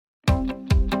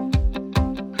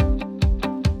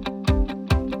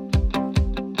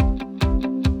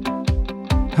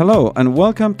Hello, and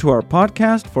welcome to our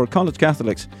podcast for college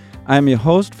Catholics. I'm your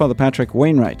host, Father Patrick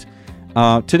Wainwright.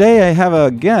 Today I have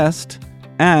a guest,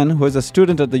 Anne, who is a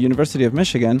student at the University of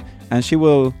Michigan, and she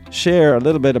will share a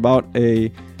little bit about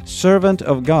a servant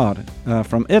of God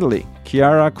from Italy,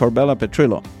 Chiara Corbella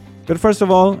Petrillo. But first of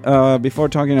all, before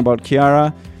talking about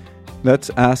Chiara,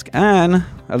 let's ask Anne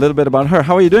a little bit about her.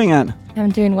 How are you doing, Anne? I'm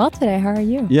doing well today. How are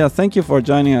you? Yeah, thank you for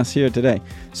joining us here today.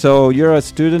 So you're a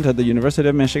student at the University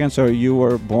of Michigan, so you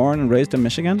were born and raised in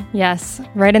Michigan? Yes,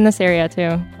 right in this area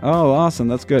too. Oh, awesome.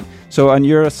 That's good. So, and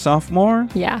you're a sophomore?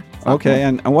 Yeah. Sophomore. Okay,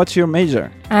 and what's your major?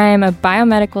 I'm a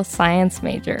biomedical science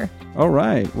major. All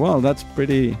right. Well, that's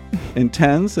pretty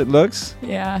intense, it looks.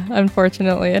 Yeah,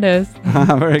 unfortunately it is.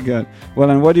 Very good. Well,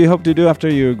 and what do you hope to do after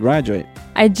you graduate?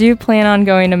 I do plan on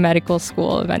going to medical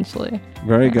school eventually.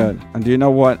 Very good. And do you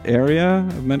know what area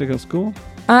of medical school?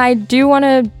 I do want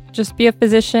to just be a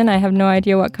physician. I have no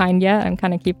idea what kind yet. I'm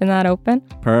kind of keeping that open.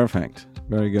 Perfect.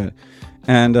 Very good.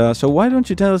 And so why don't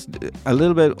you tell us a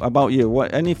little bit about you?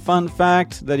 Any fun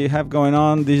fact that you have going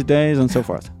on these days and so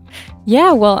forth?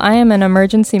 Yeah, well, I am an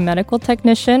emergency medical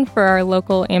technician for our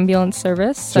local ambulance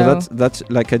service. So that's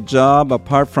like a job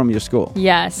apart from your school?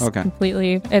 Yes, okay.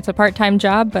 Completely. It's a part-time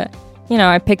job, but you know,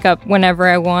 I pick up whenever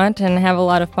I want and have a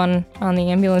lot of fun on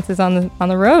the ambulances on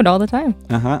the road all the time.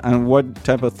 And what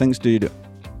type of things do you do?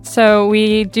 So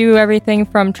we do everything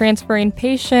from transferring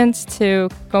patients to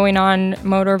going on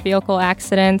motor vehicle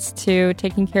accidents to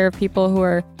taking care of people who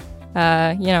are,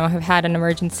 have had an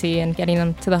emergency and getting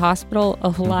them to the hospital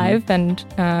alive and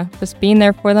just being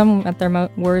there for them at their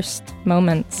worst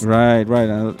moments. Right.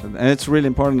 And it's really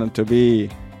important to be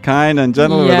kind and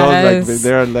gentle with those, like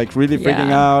they're like really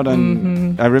freaking out.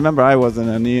 And I remember I was in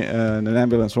an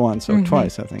ambulance once or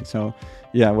twice, I think. So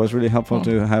yeah, it was really helpful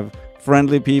to have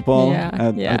friendly people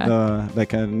at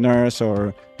like a nurse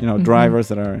or drivers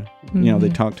that are they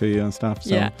talk to you and stuff.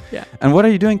 So And what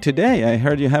are you doing today? I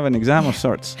heard you have an exam of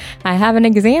sorts. I have an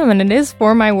exam, and it is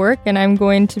for my work, and I'm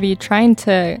going to be trying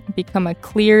to become a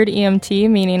cleared EMT,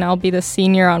 meaning I'll be the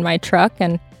senior on my truck,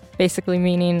 and basically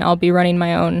meaning I'll be running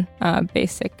my own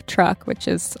basic truck, which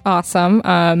is awesome.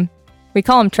 We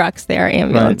call them trucks. They are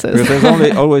ambulances. Right. Because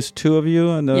there's always two of you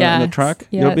in the truck.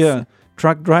 Yes. You'll be a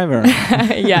truck driver.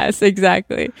 Yes,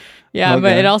 exactly. Yeah, okay.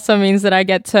 But it also means that I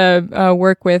get to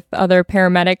work with other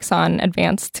paramedics on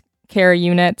advanced care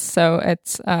units. So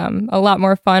it's a lot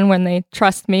more fun when they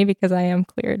trust me because I am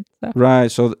cleared. So.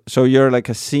 Right. So you're like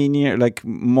a senior, like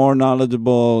more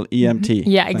knowledgeable EMT.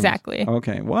 Yeah, exactly.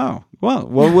 Okay. Wow. Well,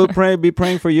 we'll be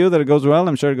praying for you that it goes well.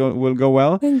 I'm sure it will go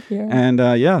well. Thank you. And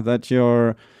that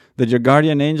your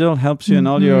guardian angel helps you in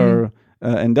all your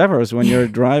endeavors when you're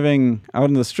driving out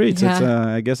in the streets. Yeah. It's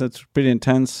I guess it's pretty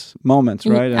intense moments,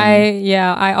 right?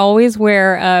 I always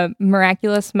wear a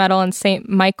miraculous medal and St.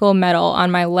 Michael medal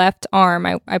on my left arm.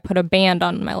 I put a band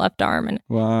on my left arm, and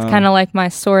it's kind of like my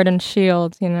sword and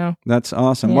shield, That's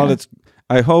awesome. Yeah. Well,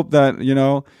 I hope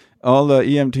that, all the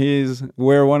EMTs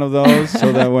wear one of those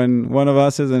so that when one of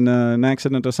us is in an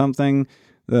accident or something,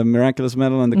 the miraculous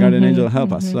medal and the guardian angel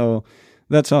help us. So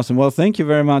that's awesome. Well, thank you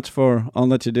very much for all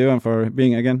that you do and for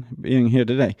being here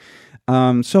today.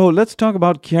 So let's talk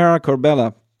about Chiara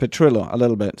Corbella Petrillo a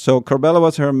little bit. So Corbella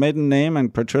was her maiden name,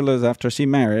 and Petrillo is after she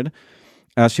married.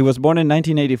 She was born in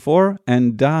 1984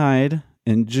 and died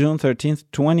in June 13th,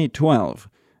 2012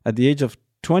 at the age of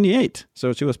 28.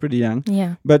 So she was pretty young.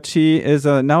 Yeah. But she is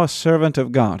now a servant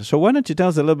of God. So why don't you tell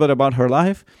us a little bit about her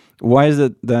life? Why is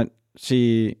it that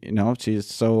she's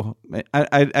so,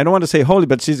 I don't want to say holy,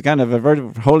 but she's kind of a very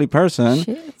holy person.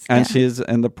 She is, and she's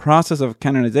in the process of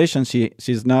canonization.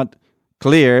 She's not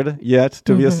cleared yet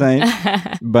to be a saint,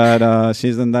 but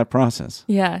she's in that process.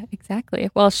 Yeah,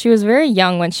 exactly. Well, she was very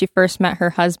young when she first met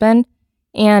her husband,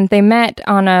 and they met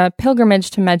on a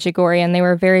pilgrimage to Medjugorje, and they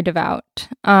were very devout.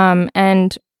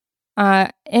 And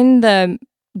in the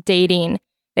dating,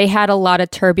 they had a lot of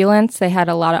turbulence. They had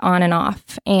a lot of on and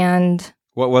off. And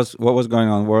what was going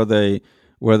on? Were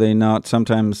they not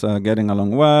sometimes getting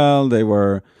along well? They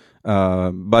were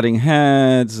butting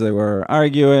heads. They were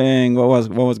arguing. What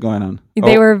was going on?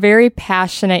 They were very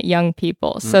passionate young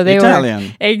people. So they Italian.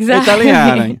 were exactly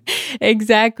Italiani.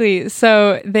 Exactly.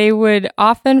 So they would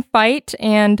often fight,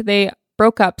 and they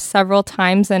broke up several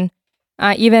times, and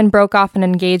even broke off an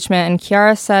engagement. And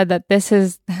Chiara said that this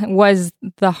was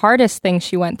the hardest thing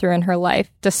she went through in her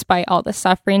life, despite all the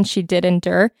suffering she did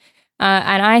endure.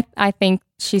 And I think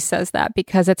she says that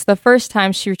because it's the first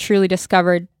time she truly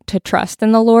discovered to trust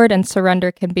in the Lord, and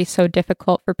surrender can be so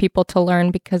difficult for people to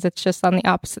learn because it's just on the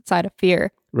opposite side of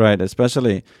fear. Right,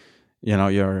 especially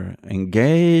you're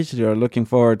engaged, you're looking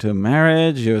forward to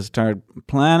marriage, you start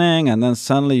planning, and then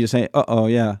suddenly you say, "Oh,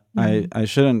 yeah, I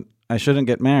shouldn't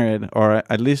get married, or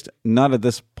at least not at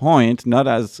this point, not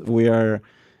as we are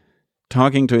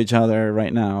talking to each other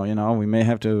right now. We may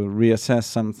have to reassess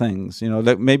some things.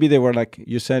 Maybe they were like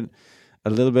you said a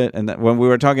little bit, and when we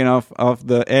were talking off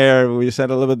the air, we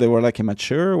said a little bit they were like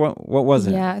immature. What was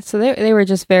it? Yeah, so they were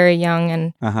just very young,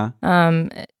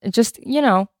 and just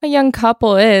a young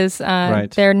couple is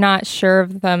right. They're not sure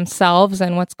of themselves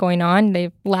and what's going on.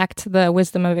 They lacked the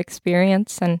wisdom of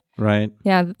experience, and right.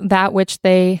 Yeah, that which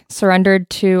they surrendered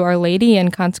to Our Lady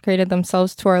and consecrated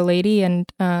themselves to Our Lady,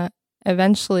 and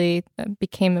eventually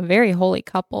became a very holy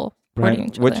couple.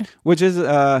 Right, which is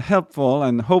helpful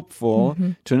and hopeful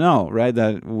to know, right?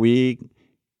 That we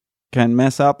can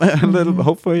mess up a little,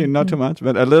 hopefully not too much,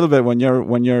 but a little bit when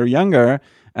you're younger,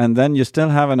 and then you still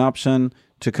have an option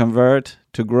to convert,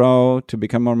 to grow, to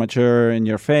become more mature in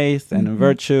your faith and in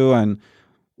virtue, and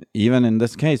even in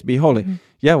this case, be holy.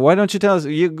 Yeah, why don't you tell us?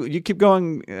 You keep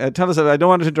going. Tell us. I don't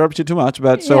want to interrupt you too much,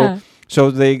 but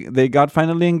so they got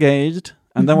finally engaged,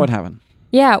 and then what happened?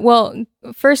 Yeah, well,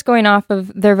 first going off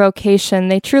of their vocation,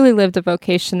 they truly lived a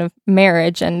vocation of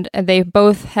marriage, and they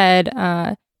both had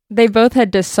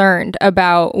discerned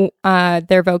about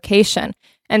their vocation,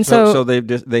 and so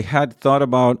they had thought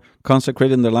about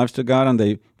consecrating their lives to God, and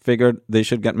they figured they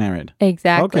should get married.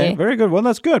 Exactly. Okay, very good. Well,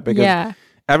 that's good because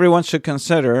everyone should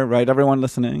consider, right? Everyone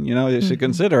listening, you should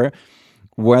consider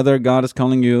whether God is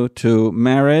calling you to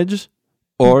marriage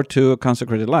or to a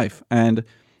consecrated life, and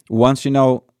once you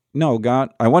know. No,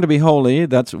 God, I want to be holy.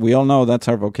 We all know that's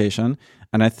our vocation.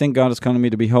 And I think God is calling me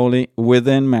to be holy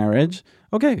within marriage.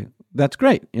 Okay, that's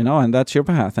great, and that's your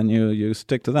path, and you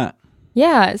stick to that.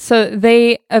 Yeah, so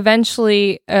they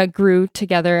eventually grew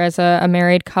together as a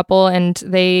married couple, and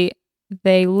they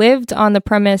lived on the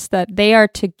premise that they are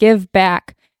to give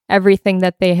back everything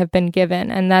that they have been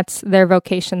given, and that's their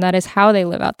vocation. That is how they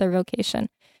live out their vocation.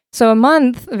 So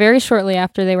very shortly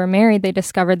after they were married, they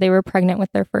discovered they were pregnant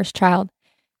with their first child.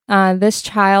 This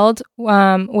child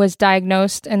was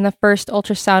diagnosed in the first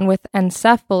ultrasound with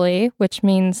encephaly, which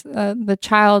means the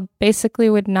child basically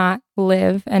would not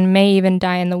live and may even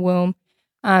die in the womb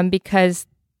because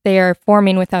they are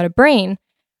forming without a brain.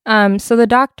 So the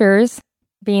doctors,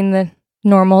 being the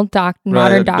normal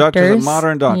modern doctors,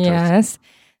 modern doctors, yes,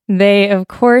 they of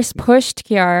course pushed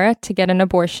Chiara to get an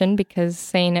abortion because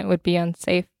saying it would be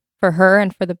unsafe for her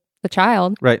and for the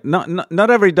child. Right.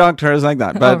 Not every doctor is like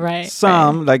that, but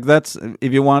some, like that's,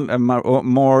 if you want a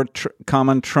more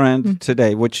common trend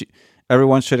today, which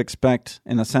everyone should expect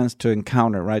in a sense to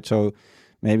encounter, right? So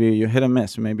maybe you hit a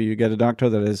miss. Maybe you get a doctor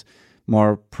that is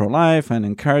more pro-life and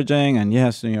encouraging, and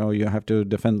yes, you have to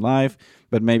defend life,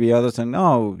 but maybe others say,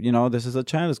 no, this is a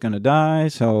child that's going to die,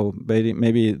 so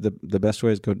maybe the best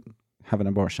way is to have an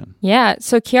abortion. Yeah,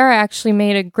 so Chiara actually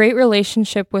made a great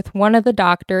relationship with one of the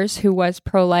doctors who was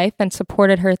pro-life and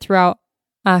supported her throughout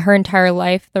her entire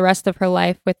life, the rest of her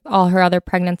life, with all her other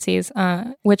pregnancies,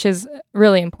 which is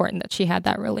really important that she had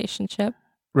that relationship.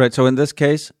 Right, so in this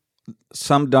case,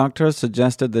 some doctors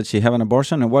suggested that she have an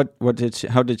abortion, and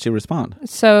how did she respond?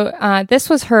 So this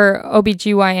was her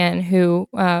OBGYN who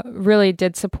really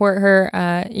did support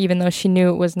her, even though she knew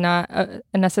it was not a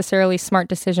necessarily smart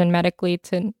decision medically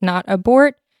to not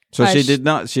abort. So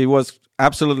she was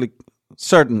absolutely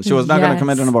certain she was not going to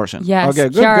commit an abortion. Yes, okay,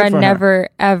 good. Chiara good for never,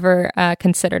 ever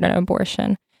considered an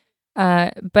abortion.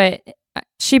 But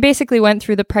she basically went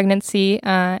through the pregnancy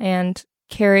and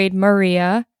carried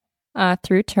Maria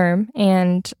through term,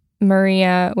 and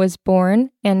Maria was born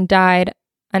and died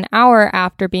an hour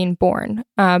after being born,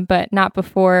 but not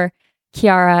before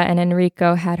Chiara and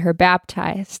Enrico had her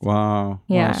baptized. Wow.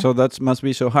 Yeah. Wow. So that must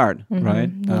be so hard, right?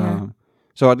 Yeah.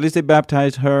 So at least they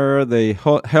baptized her, they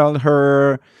held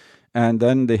her, and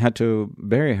then they had to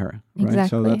bury her, right? Exactly.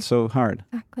 So that's so hard.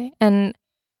 Exactly. And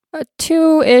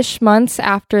 2-ish months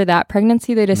after that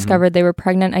pregnancy, they discovered they were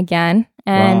pregnant again.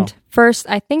 And first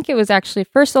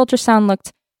ultrasound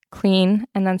looked clean,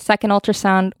 and then second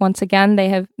ultrasound, once again,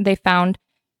 they found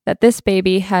that this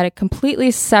baby had a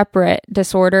completely separate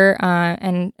disorder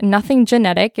and nothing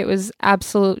genetic. It was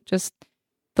absolute just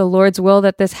the Lord's will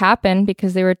that this happened,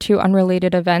 because they were two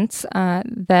unrelated events,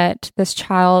 that this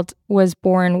child was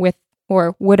born with,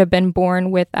 or would have been born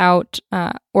without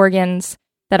organs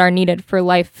that are needed for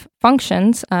life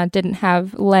functions, didn't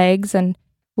have legs and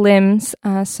limbs.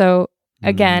 So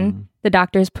again, the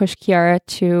doctors pushed Chiara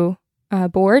to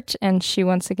abort, and she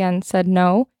once again said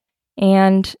no.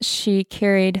 And she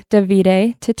carried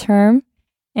Davide to term.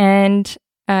 And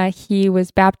he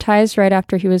was baptized right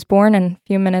after he was born, and a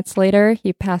few minutes later,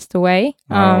 he passed away.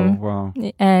 Wow.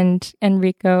 And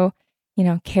Enrico,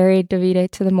 carried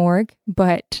Davide to the morgue,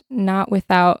 but not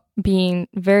without being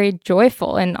very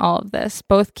joyful in all of this.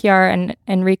 Both Chiara and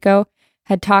Enrico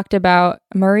had talked about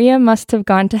Maria must have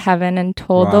gone to heaven and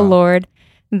told the Lord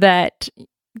that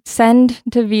send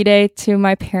Davide to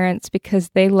my parents because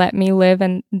they let me live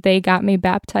and they got me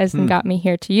baptized and got me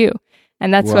here to you.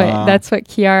 And that's what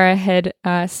Chiara had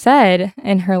said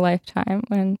in her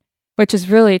lifetime, which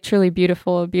is really truly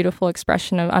beautiful, a beautiful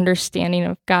expression of understanding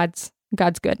of God's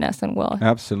goodness and will.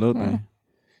 Absolutely.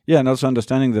 Yeah, and also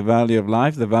understanding the value of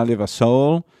life, the value of a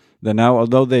soul, that now,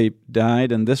 although they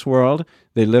died in this world,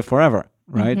 they live forever,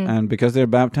 right? Mm-hmm. And because they're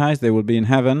baptized, they will be in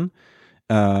heaven,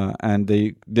 and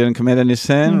they didn't commit any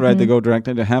sin, right? They go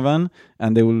directly to heaven,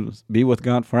 and they will be with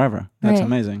God forever. That's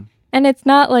amazing. And it's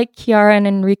not like Chiara and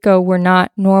Enrico were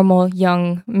not normal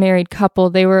young married couple.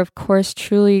 They were, of course,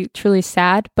 truly, truly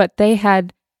sad, but they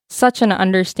had such an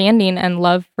understanding and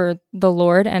love for the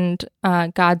Lord, and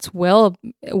God's will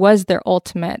was their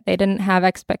ultimate. They didn't have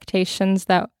expectations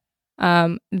that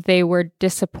they were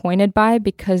disappointed by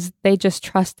because they just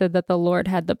trusted that the Lord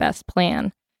had the best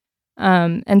plan.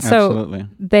 And so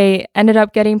they ended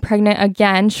up getting pregnant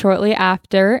again shortly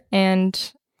after.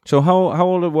 And so how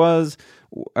old it was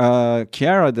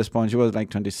Chiara at this point? She was like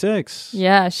 26.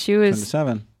 Yeah, she was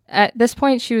 27. At this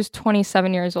point, she was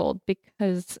 27 years old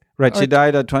because... Right, she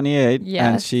died at 28,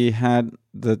 and she had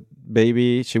the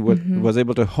baby. She was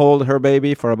able to hold her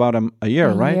baby for about a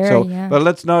year, right? But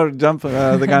let's not jump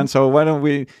the gun. So why don't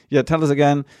we... Yeah, tell us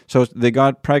again. So they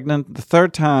got pregnant the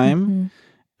third time,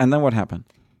 and then what happened?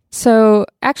 So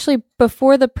actually,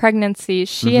 before the pregnancy,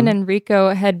 she and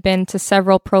Enrico had been to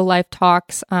several pro-life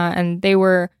talks, and they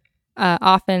were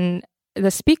often the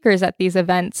speakers at these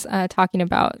events talking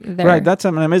about their... Right, that's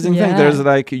an amazing thing. There's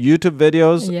like YouTube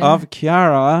videos of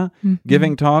Chiara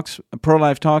giving talks,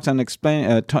 pro-life talks, and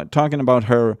talking about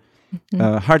her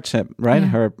hardship, right?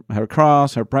 Her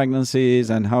cross, her pregnancies,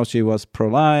 and how she was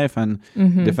pro-life and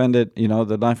defended,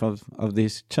 the life of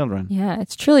these children. Yeah,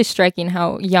 it's truly striking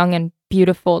how young and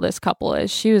beautiful this couple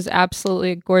is. She was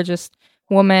absolutely a gorgeous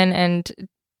woman, and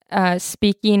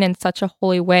speaking in such a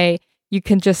holy way, you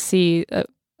can just see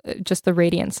just the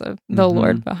radiance of the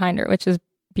Lord behind her, which is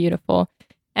beautiful.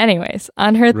 Anyways,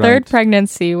 on her third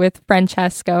pregnancy with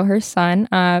Francesco, her son,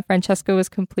 Francesco was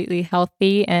completely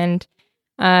healthy, and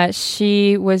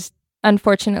she was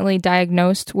unfortunately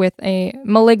diagnosed with a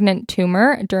malignant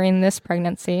tumor during this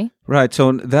pregnancy. Right.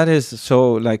 So that is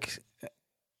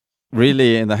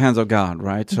really in the hands of God,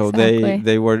 right? So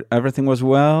everything was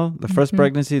well. The first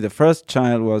pregnancy, the first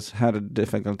child had a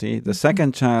difficulty. The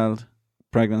second child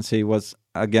pregnancy was,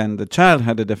 again, the child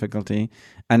had a difficulty.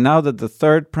 And now that the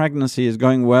third pregnancy is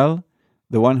going well,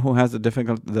 the one who has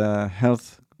the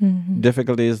health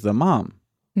difficulty is the mom.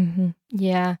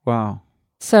 Yeah. Wow.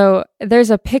 So there's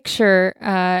a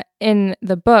picture in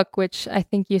the book, which I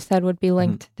think you said would be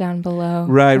linked down below.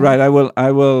 Right. I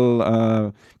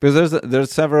will, because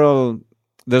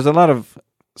there's a lot of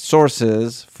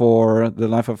sources for the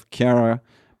life of Chiara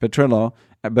Petrillo,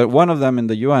 but one of them in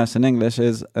the U.S. in English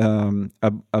is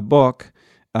a book,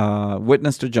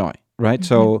 Witness to Joy, right?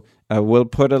 So we'll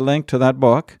put a link to that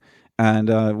book.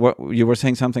 And what you were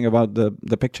saying something about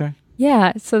the picture?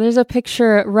 Yeah, so there's a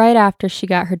picture right after she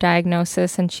got her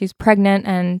diagnosis, and she's pregnant,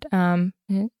 and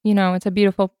it's a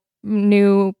beautiful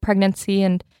new pregnancy,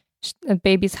 and the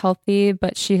baby's healthy,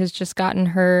 but she has just gotten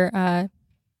her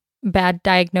bad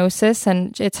diagnosis,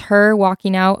 and it's her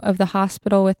walking out of the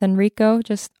hospital with Enrico,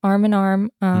 just arm in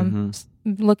arm,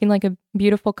 looking like a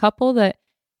beautiful couple that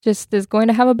just is going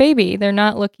to have a baby. They're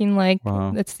not looking like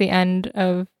it's the end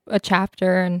of a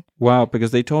chapter. And because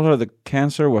they told her the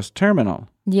cancer was terminal.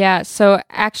 Yeah, so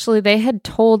actually they had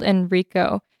told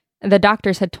Enrico, the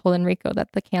doctors had told Enrico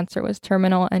that the cancer was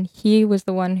terminal, and he was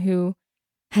the one who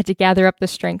had to gather up the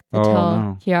strength to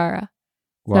tell Chiara.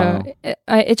 Wow. So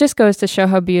it just goes to show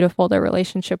how beautiful their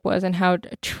relationship was and how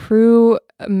true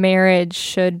marriage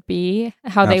should be,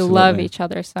 how they love each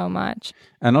other so much.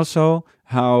 And also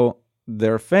how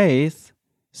their faith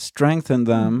strengthened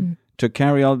them to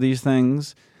carry all these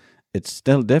things. It's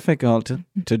still difficult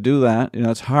to do that.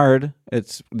 It's hard.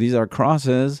 These are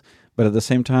crosses, but at the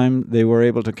same time, they were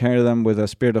able to carry them with a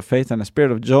spirit of faith and a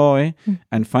spirit of joy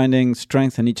and finding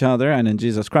strength in each other and in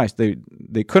Jesus Christ.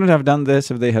 They couldn't have done this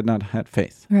if they had not had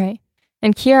faith. Right.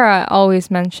 And Chiara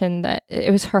always mentioned that it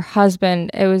was her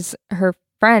husband, it was her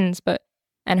friends,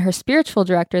 and her spiritual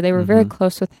director. They were very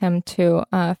close with him too,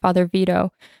 Father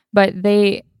Vito. But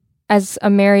they as a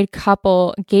married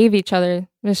couple, gave each other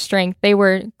the strength. They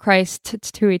were Christ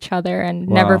to each other and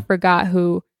never forgot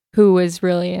who was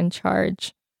really in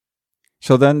charge.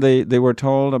 So then they were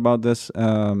told about this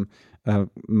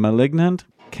malignant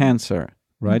cancer,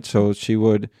 right? So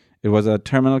it was a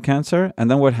terminal cancer, and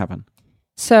then what happened?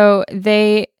 So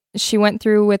she went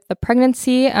through with the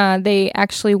pregnancy. They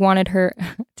actually wanted her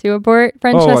to abort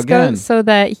Francesco so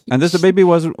that and the baby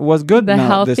was good. The now,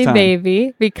 healthy this time.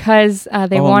 baby, because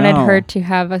they wanted her to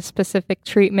have a specific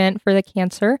treatment for the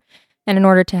cancer, and in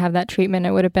order to have that treatment,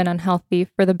 it would have been unhealthy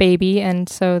for the baby, and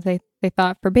so they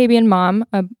thought for baby and mom,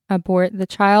 abort the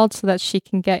child so that she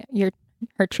can get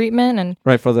her treatment and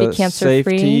for the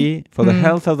safety, for the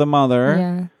health of the mother.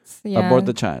 Yeah. Abort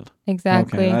the child.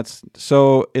 Exactly. Okay, that's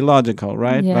so illogical,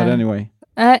 right? Yeah. But anyway.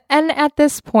 And at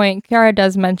this point, Chiara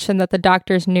does mention that the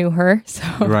doctors knew her.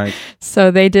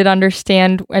 So they did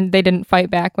understand, and they didn't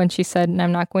fight back when she said,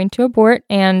 I'm not going to abort.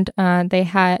 And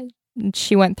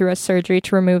she went through a surgery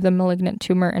to remove the malignant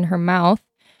tumor in her mouth.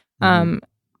 And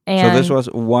so this was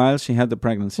while she had the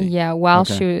pregnancy? Yeah, while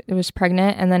she was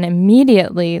pregnant. And then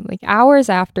immediately, like hours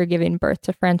after giving birth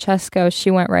to Francesco,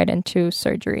 she went right into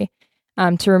surgery.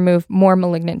 To remove more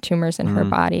malignant tumors in her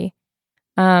body.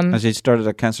 As she started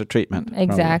a cancer treatment.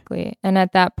 Exactly. Probably. And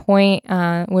at that point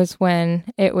was when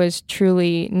it was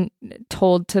truly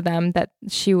told to them that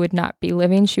she would not be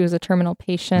living. She was a terminal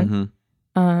patient.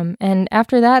 And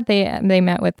after that, they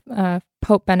met with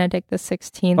Pope Benedict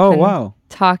XVI. Oh, wow.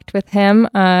 Talked with him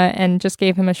and just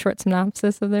gave him a short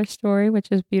synopsis of their story, which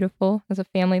is beautiful as a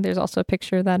family. There's also a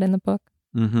picture of that in the book.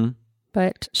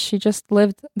 But she just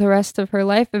lived the rest of her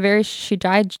life. She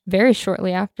died very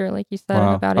shortly after, like you said,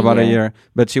 about a year.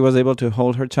 But she was able to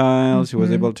hold her child. She was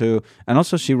able to, and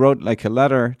also she wrote like a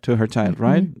letter to her child,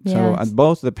 right? Yes. So at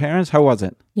both the parents, how was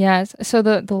it? Yes. So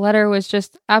the letter was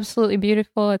just absolutely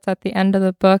beautiful. It's at the end of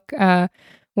the book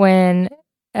when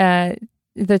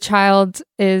the child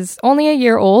is only a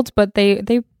year old, but they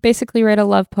basically write a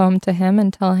love poem to him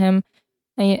and tell him,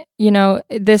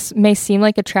 this may seem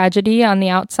like a tragedy on the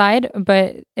outside,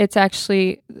 but it's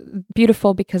actually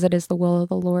beautiful because it is the will of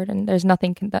the Lord, and there's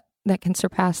nothing that can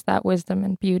surpass that wisdom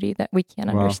and beauty that we can't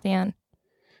understand.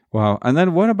 Wow! And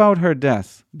then what about her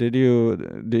death? Did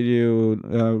you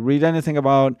read anything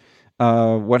about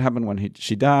what happened when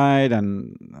she died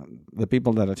and the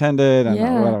people that attended and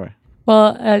whatever?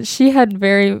 Well, she had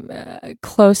very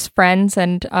close friends,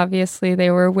 and obviously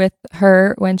they were with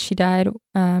her when she died,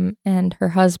 and her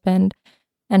husband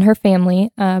and her family.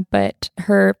 But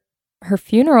her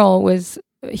funeral was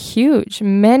huge.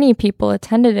 Many people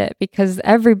attended it because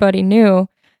everybody knew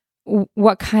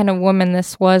what kind of woman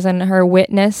this was and her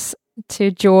witness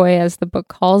to joy, as the book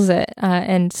calls it.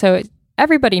 And so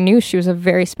everybody knew she was a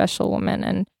very special woman,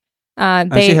 and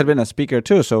she had been a speaker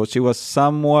too, so she was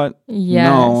somewhat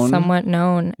known. Somewhat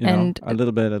known, and a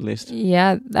little bit at least.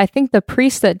 Yeah, I think the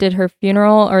priest that did her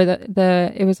funeral, or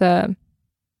it was the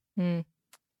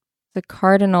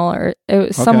cardinal, or it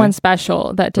was someone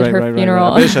special that did her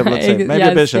funeral. Right. A bishop, let's say, maybe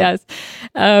a bishop. Yes,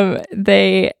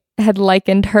 they had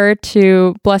likened her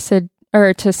to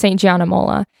to Saint Gianna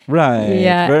Molla. Right.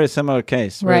 Yeah. Very similar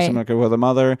case. Very similar case. Well, the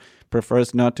mother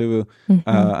prefers not to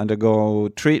undergo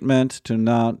treatment to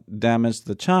not damage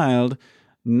the child,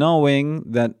 knowing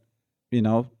that,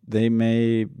 they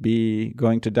may be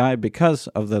going to die because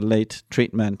of the late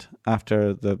treatment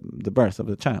after the birth of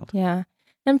the child. Yeah.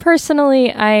 And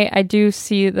personally, I do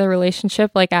see the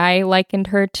relationship. Like, I likened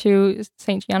her to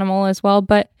Saint Gianna Molla as well,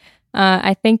 but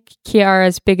I think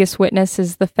Chiara's biggest witness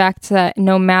is the fact that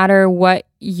no matter what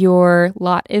your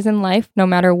lot is in life, no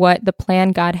matter what the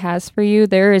plan God has for you,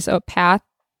 there is a path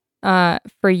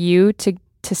for you to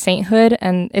sainthood,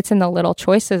 and it's in the little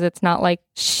choices. It's not like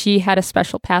she had a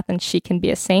special path and she can be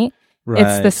a saint.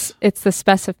 Right. It's the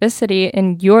specificity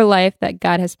in your life that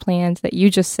God has planned that you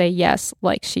just say yes,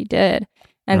 like she did.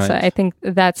 And so I think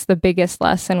that's the biggest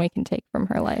lesson we can take from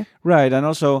her life. Right. And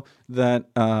also that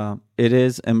it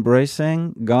is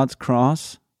embracing God's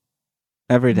cross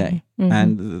every day.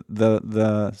 And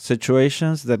the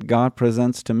situations that God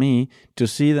presents to me, to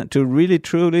see that, to really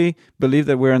truly believe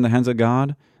that we're in the hands of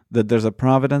God, that there's a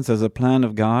providence, there's a plan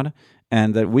of God,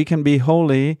 and that we can be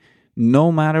holy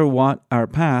no matter what our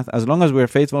path, as long as we're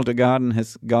faithful to God and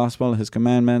His gospel, His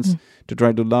commandments, to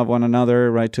try to love one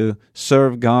another, right, to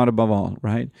serve God above all,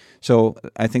 right? So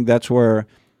I think that's where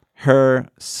her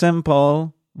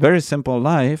simple, very simple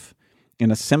life,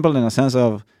 in a sense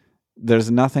of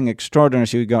there's nothing extraordinary.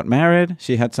 She got married.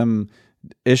 She had some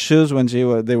issues when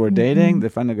they were dating. They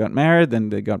finally got married. Then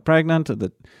they got pregnant.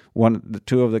 The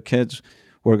two of the kids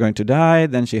were going to die.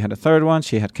 Then she had a third one.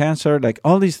 She had cancer. Like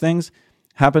all these things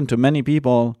happened to many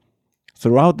people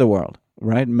throughout the world,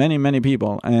 right? Many, many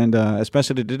people. And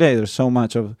especially today, there's so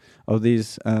much of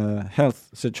these health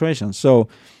situations. So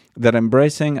that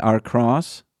embracing our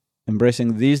cross,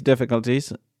 embracing these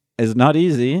difficulties is not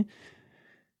easy,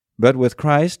 but with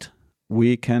Christ,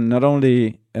 we can not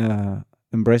only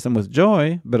embrace them with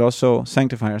joy, but also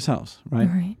sanctify ourselves,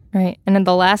 right? Right. And in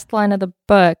the last line of the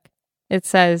book, it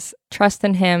says, trust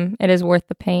in him, it is worth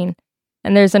the pain.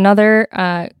 And there's another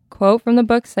quote from the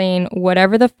book saying,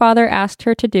 whatever the Father asked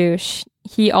her to do,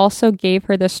 he also gave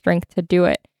her the strength to do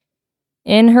it.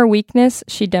 In her weakness,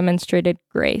 she demonstrated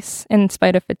grace. In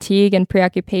spite of fatigue and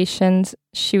preoccupations,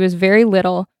 she was very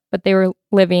little, but they were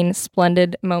living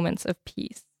splendid moments of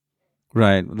peace.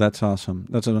 Right. That's awesome.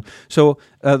 So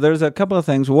there's a couple of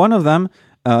things. One of them,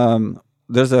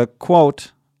 there's a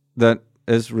quote that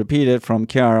is repeated from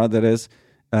Chiara that is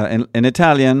in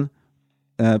Italian,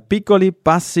 piccoli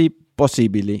passi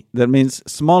possibili. That means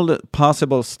small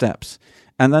possible steps.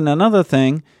 And then another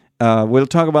thing, we'll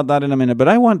talk about that in a minute, but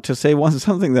I want to say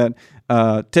something that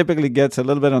typically gets a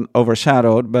little bit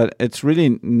overshadowed, but it's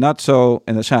really not so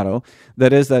in the shadow.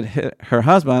 That is that her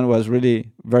husband was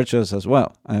really virtuous as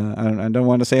well. I don't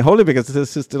want to say holy because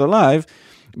this is still alive,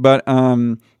 but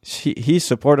he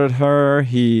supported her,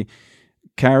 he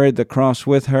carried the cross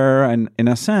with her, and in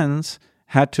a sense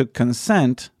had to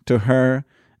consent to her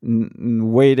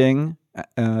waiting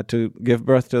to give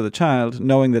birth to the child,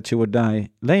 knowing that she would die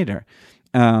later.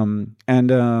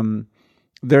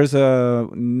 There's a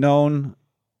known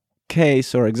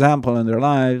case or example in their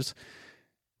lives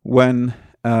when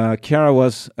Chiara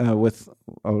was with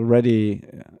already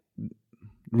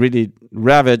really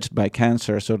ravaged by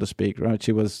cancer, so to speak. Right,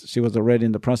 she was already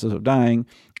in the process of dying,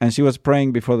 and she was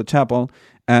praying before the chapel.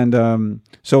 And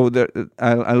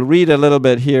I'll read a little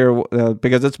bit here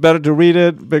because it's better to read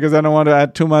it because I don't want to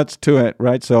add too much to it.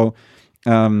 Right, so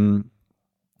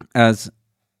as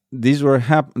these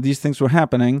things were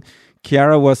happening,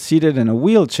 Chiara was seated in a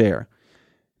wheelchair,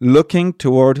 looking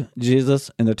toward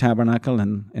Jesus in the tabernacle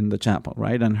and in the chapel,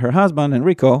 right? And her husband,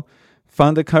 Enrico,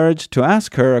 found the courage to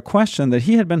ask her a question that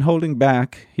he had been holding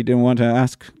back. He didn't want to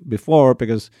ask before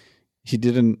because he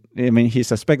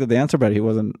suspected the answer, but he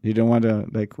didn't want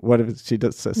to, what if she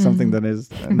does something that is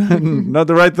not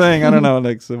the right thing? I don't know,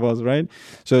 suppose, right?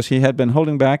 So she had been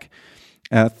holding back,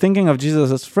 thinking of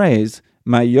Jesus' phrase,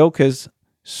 my yoke is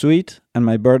sweet and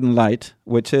my burden light,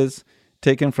 which is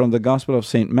taken from the Gospel of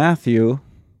St. Matthew,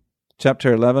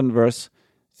 chapter 11, verse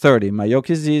 30. My yoke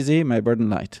is easy, my burden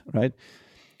light, right?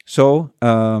 So,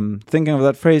 thinking of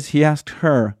that phrase, he asked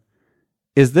her,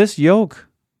 is this yoke,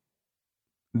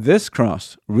 this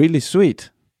cross, really sweet,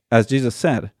 as Jesus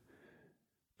said?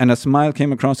 And a smile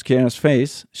came across Chiara's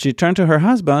face. She turned to her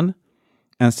husband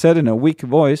and said in a weak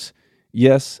voice,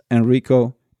 yes,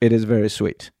 Enrico, it is very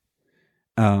sweet.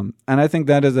 And I think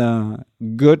that is a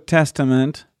good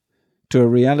testament to a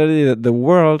reality that the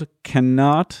world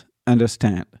cannot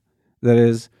understand. That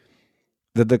is,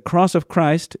 that the cross of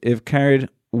Christ, if carried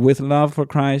with love for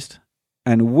Christ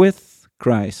and with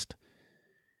Christ,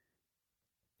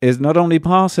 is not only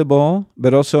possible,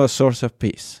 but also a source of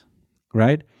peace,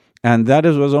 right? And that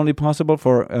was only possible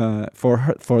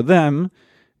for them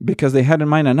because they had in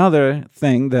mind another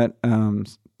thing that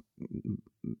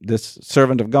this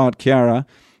servant of God, Chiara,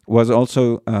 was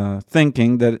also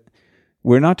thinking, that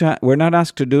we're not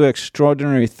asked to do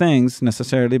extraordinary things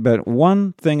necessarily, but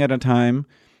one thing at a time.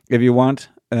 If you want,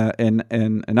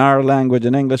 in our language,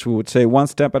 in English, we would say one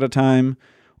step at a time,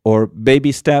 or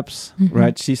baby steps,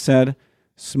 right? She said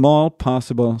small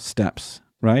possible steps,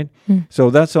 right? So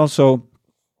that's also,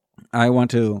 I want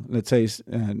to, let's say,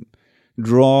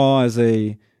 draw as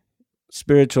a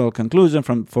spiritual conclusion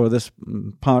for this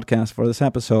podcast, for this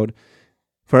episode.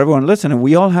 For everyone listening,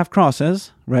 we all have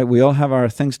crosses, right? We all have our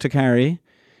things to carry,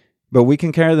 but we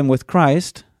can carry them with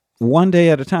Christ one day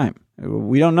at a time.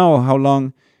 We don't know how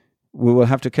long we will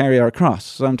have to carry our cross.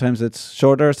 Sometimes it's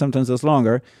shorter, sometimes it's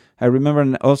longer. I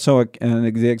remember also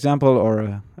the example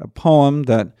or a poem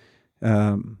that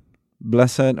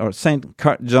Blessed or Saint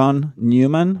John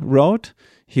Newman wrote.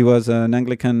 He was an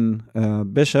Anglican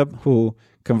bishop who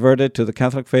converted to the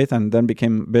Catholic faith and then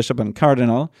became bishop and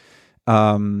cardinal.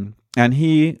 And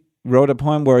he wrote a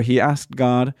poem where he asked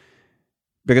God,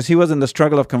 because he was in the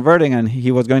struggle of converting and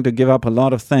he was going to give up a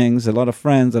lot of things, a lot of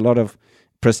friends, a lot of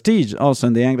prestige also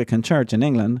in the Anglican Church in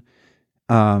England.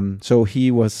 So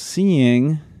he was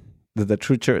seeing that the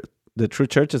true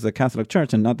church is the Catholic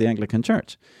Church and not the Anglican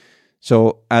Church.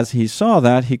 So as he saw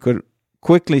that, he could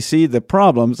quickly see the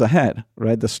problems ahead,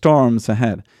 right? The storms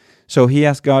ahead. So he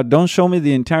asked God, don't show me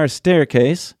the entire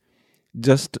staircase,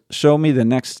 just show me the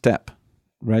next step,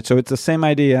 right? So it's the same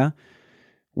idea.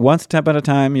 one step at a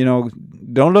time.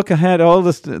 Don't look ahead all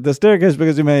the staircase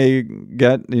because you may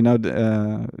get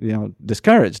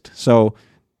discouraged. So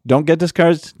don't get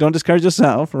discouraged. Don't discourage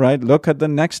yourself, right? Look at the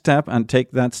next step and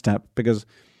take that step, because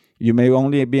you may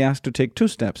only be asked to take 2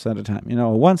 steps at a time,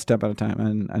 1 step at a time,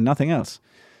 and nothing else.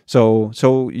 So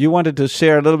you wanted to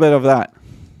share a little bit of that.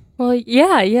 Well,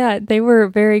 yeah, they were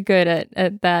very good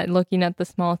at that, looking at the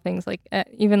small things, like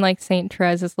even like Saint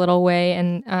Therese's little way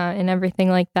and everything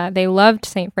like that. They loved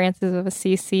Saint Francis of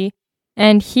Assisi,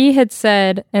 and he had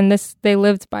said, and they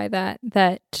lived by that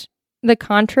the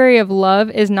contrary of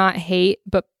love is not hate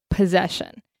but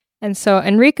possession. And so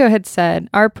Enrico had said,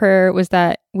 our prayer was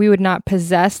that we would not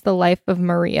possess the life of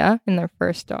Maria and their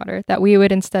first daughter, that we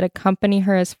would instead accompany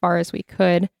her as far as we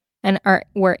could and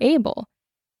were able.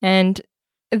 And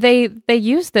they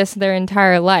used this their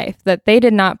entire life, that they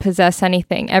did not possess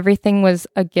anything. Everything was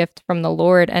a gift from the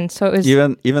Lord. And so it was...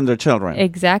 Even their children.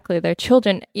 Exactly, their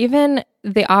children. Even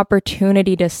the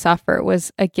opportunity to suffer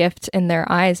was a gift in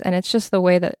their eyes. And it's just the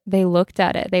way that they looked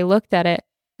at it. They looked at it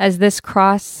as this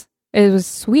cross. It was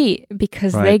sweet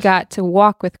because they got to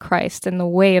walk with Christ in the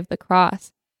way of the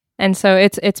cross. And so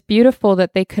it's beautiful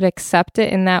that they could accept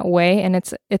it in that way. And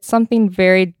it's something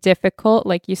very difficult,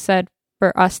 like you said,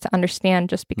 for us to understand,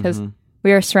 just because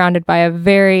we are surrounded by a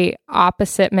very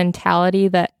opposite mentality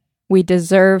that we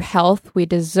deserve health, we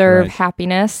deserve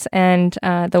happiness, and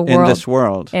the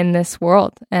world in this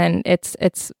world. And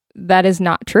that is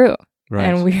not true. Right.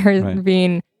 And we are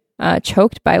being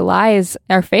choked by lies.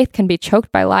 Our faith can be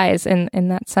choked by lies in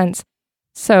that sense.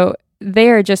 So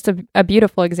they are just a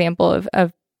beautiful example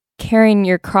of carrying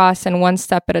your cross, and one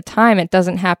step at a time. It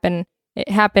doesn't happen. It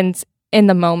happens in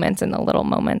the moments, in the little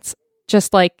moments.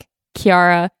 Just like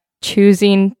Chiara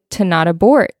choosing to not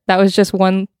abort. That was just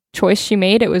one choice she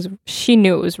made. She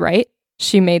knew it was right.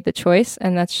 She made the choice,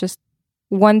 and that's just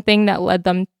one thing that led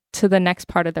them to the next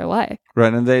part of their life.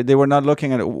 Right, and they were not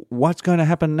looking at what's going to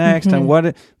happen next, and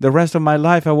what the rest of my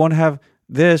life, I won't have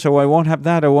this, or I won't have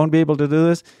that, I won't be able to do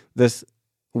this. This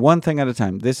one thing at a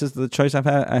time. This is the choice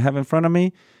I have in front of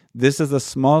me. This is the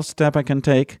small step I can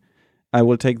take. I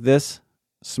will take this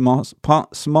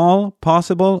small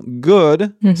possible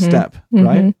good step,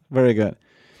 right? Very good.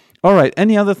 All right.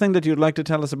 Any other thing that you'd like to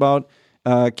tell us about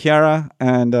Chiara,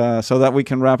 and so that we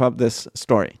can wrap up this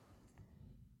story?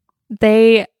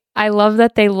 I love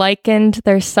that they likened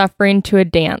their suffering to a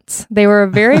dance. They were a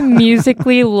very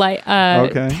musically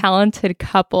talented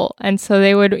couple, and so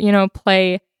they would,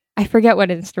 play. I forget what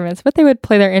instruments, but they would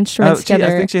play their instruments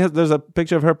together. I think there's a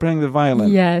picture of her playing the violin.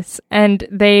 Yes, and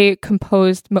they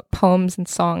composed poems and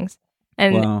songs.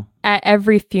 And at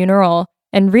every funeral,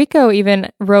 Enrico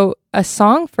even wrote a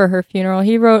song for her funeral.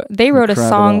 They wrote a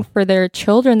song for their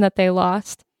children that they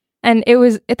lost. And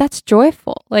that's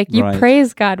joyful. Like, you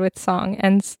praise God with song,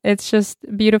 and it's just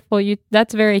beautiful.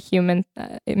 That's very human.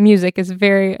 Music is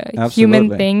very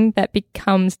human thing that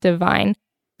becomes divine,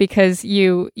 because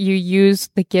you use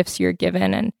the gifts you're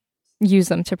given and use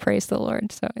them to praise the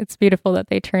Lord. So it's beautiful that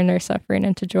they turn their suffering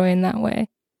into joy in that way.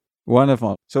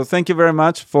 Wonderful. So thank you very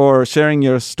much for sharing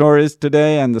your stories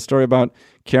today, and the story about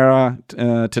Chiara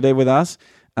today with us.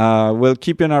 We'll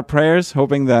keep you in our prayers,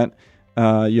 hoping that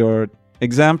your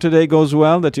exam today goes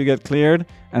well, that you get cleared.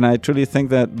 And I truly think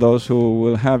that those who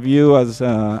will have you as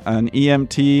an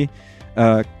EMT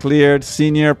cleared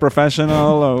senior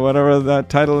professional or whatever that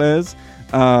title is,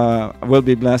 will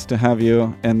be blessed to have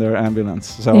you in their ambulance.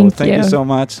 So thank you so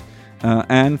much,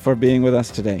 Anne, for being with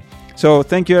us today. So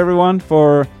thank you, everyone,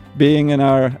 for being in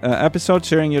our episode,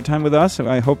 sharing your time with us.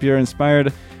 I hope you're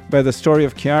inspired by the story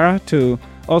of Chiara to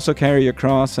also carry your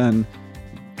cross and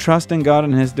trust in God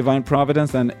and His divine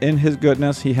providence, and in His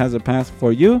goodness, He has a path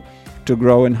for you to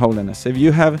grow in holiness. If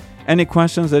you have any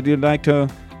questions that you'd like to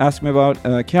ask me about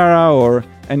Chiara or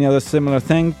any other similar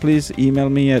thing, please email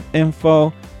me at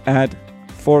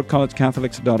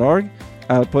info@fortcollegecatholics.org.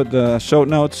 I'll put the show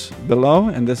notes below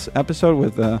in this episode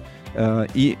with a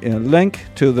link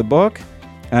to the book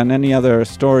and any other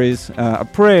stories, a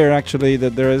prayer actually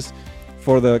that there is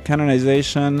for the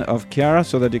canonization of Chiara,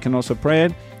 so that you can also pray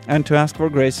it, and to ask for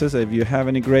graces if you have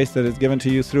any grace that is given to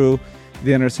you through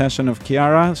the intercession of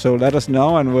Chiara. So let us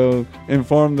know, and we'll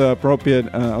inform the appropriate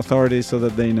authorities so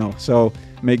that they know. So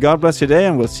may God bless you today,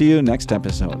 and we'll see you next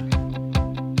episode.